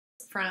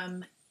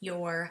from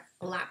your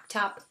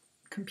laptop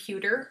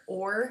computer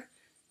or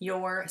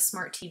your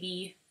smart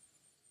TV,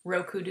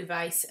 Roku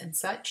device and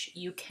such,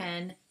 you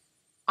can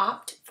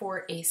opt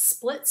for a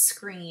split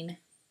screen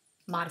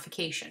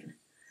modification.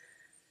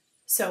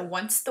 So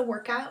once the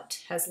workout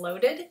has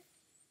loaded,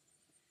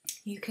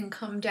 you can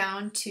come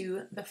down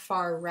to the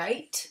far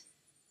right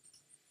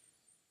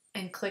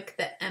and click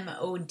the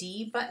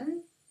MOD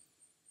button.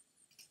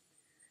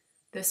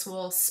 This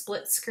will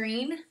split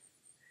screen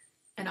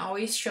and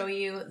always show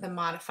you the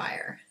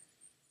modifier.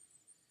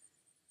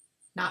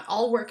 Not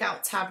all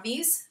workouts have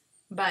these,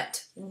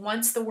 but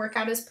once the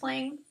workout is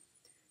playing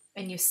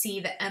and you see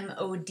the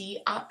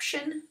MOD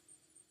option,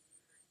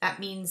 that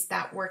means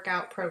that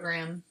workout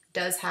program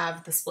does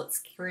have the split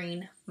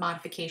screen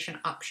modification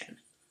option.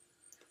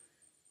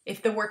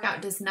 If the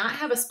workout does not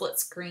have a split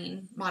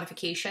screen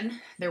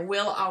modification, there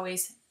will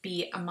always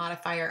be a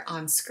modifier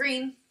on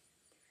screen,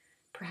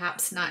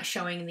 perhaps not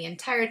showing the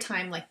entire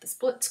time like the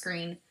split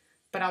screen,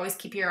 but always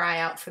keep your eye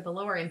out for the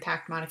lower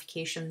impact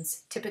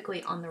modifications,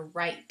 typically on the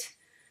right,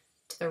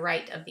 to the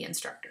right of the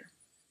instructor.